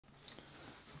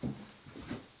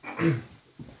Hi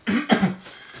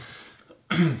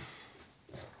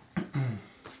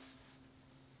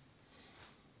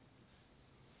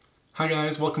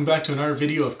guys, welcome back to another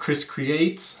video of Chris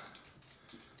Creates.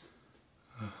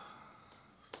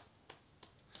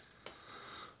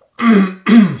 Okay,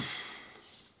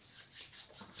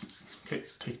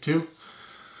 take two.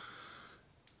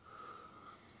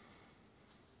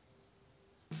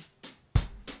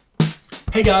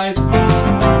 Hey guys!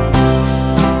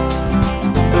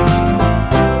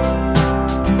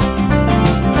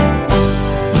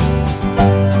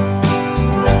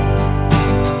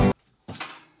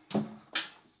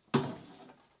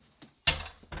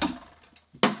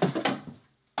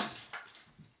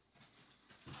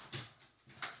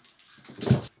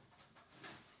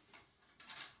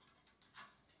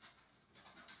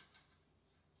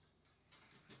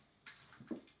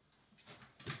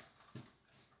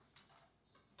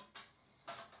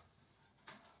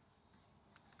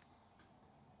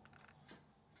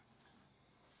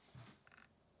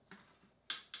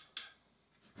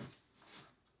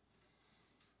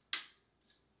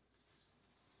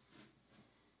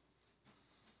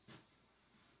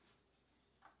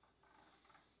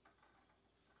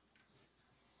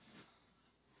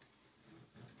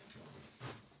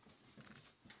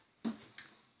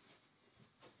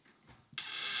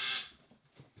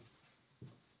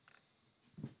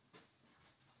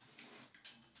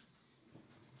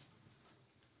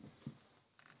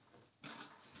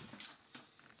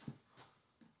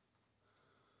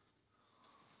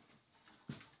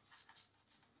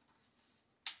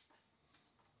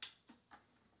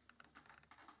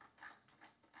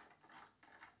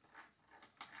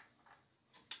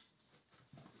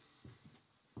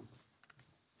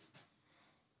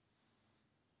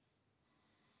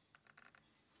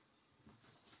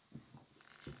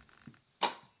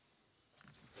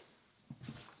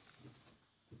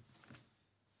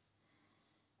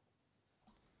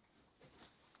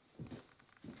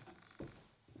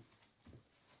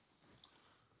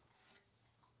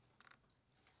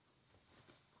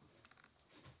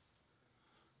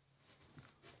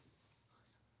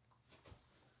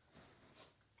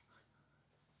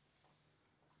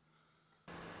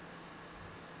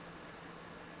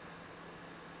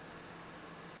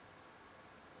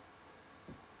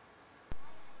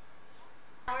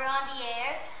 We're on the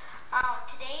air.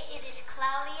 Today it is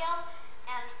cloudy out,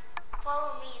 and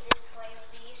follow me this way,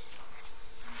 please.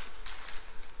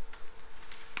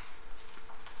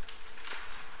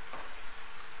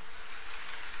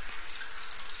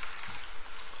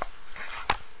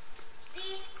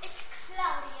 See, it's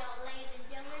cloudy out, ladies and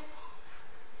gentlemen.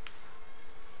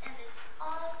 And it's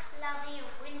all cloudy and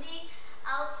windy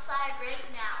outside right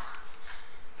now.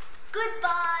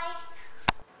 Goodbye.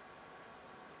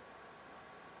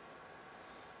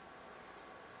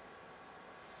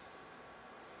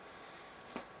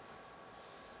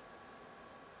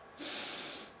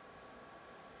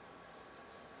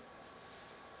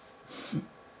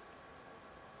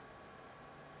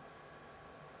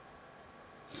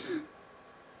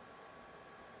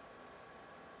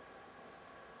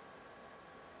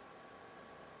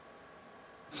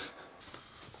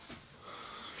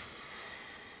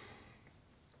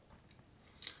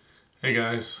 Hey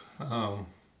guys,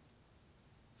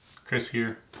 Chris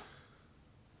here.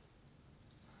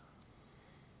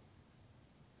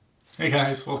 Hey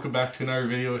guys, welcome back to another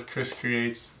video with Chris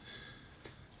Creates.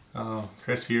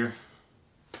 Chris here.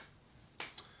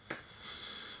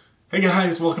 Hey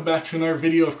guys, welcome back to another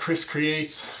video of Chris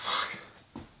Creates. Fuck.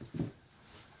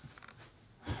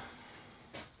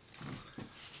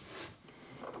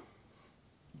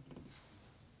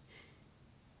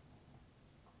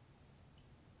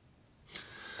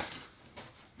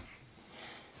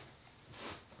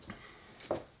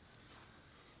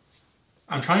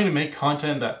 I'm trying to make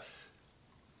content that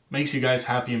makes you guys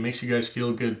happy and makes you guys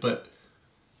feel good, but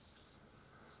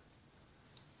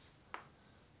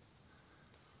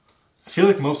I feel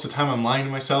like most of the time I'm lying to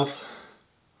myself.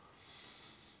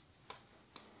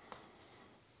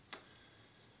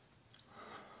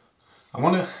 I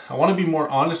want to be more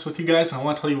honest with you guys. I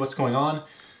want to tell you what's going on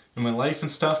in my life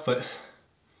and stuff, but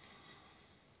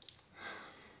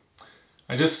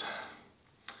I just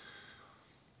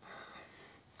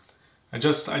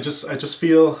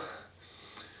feel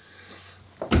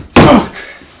fuck.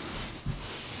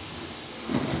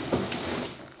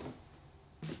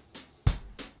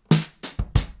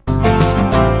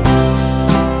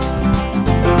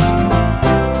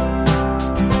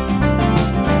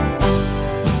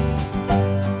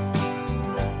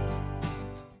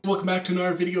 Welcome back to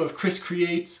another video of Chris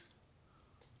Creates.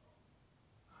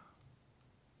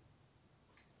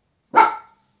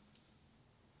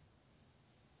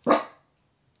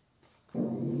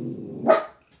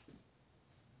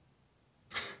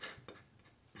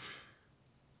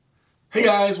 Hey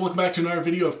guys, welcome back to another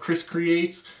video of Chris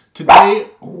Creates. Today...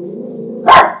 What's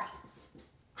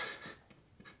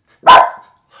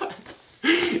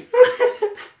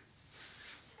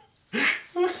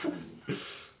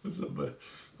up, bud?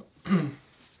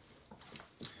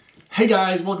 Hey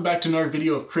guys, welcome back to another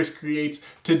video of Chris Creates.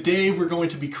 Today we're going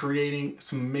to be creating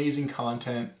some amazing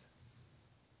content.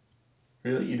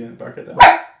 Really? You didn't bark at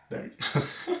that? There you go.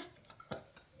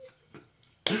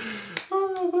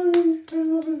 Oh, buddy, I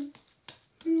love it.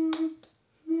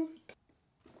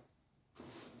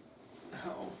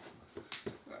 Ow.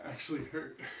 That actually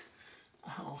hurt.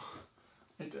 Ow.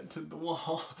 I dented the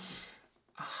wall.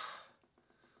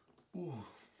 Ooh.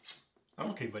 I'm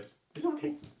okay, buddy. It's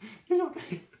okay. It's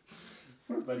okay.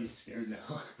 Poor buddy's scared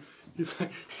now.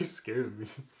 He's scared of me.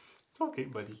 It's okay,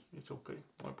 buddy. It's okay.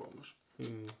 I promise.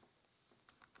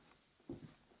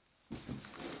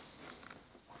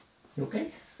 You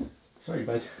okay? Sorry,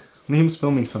 bud. Liam's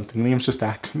filming something. Liam's just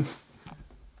acting.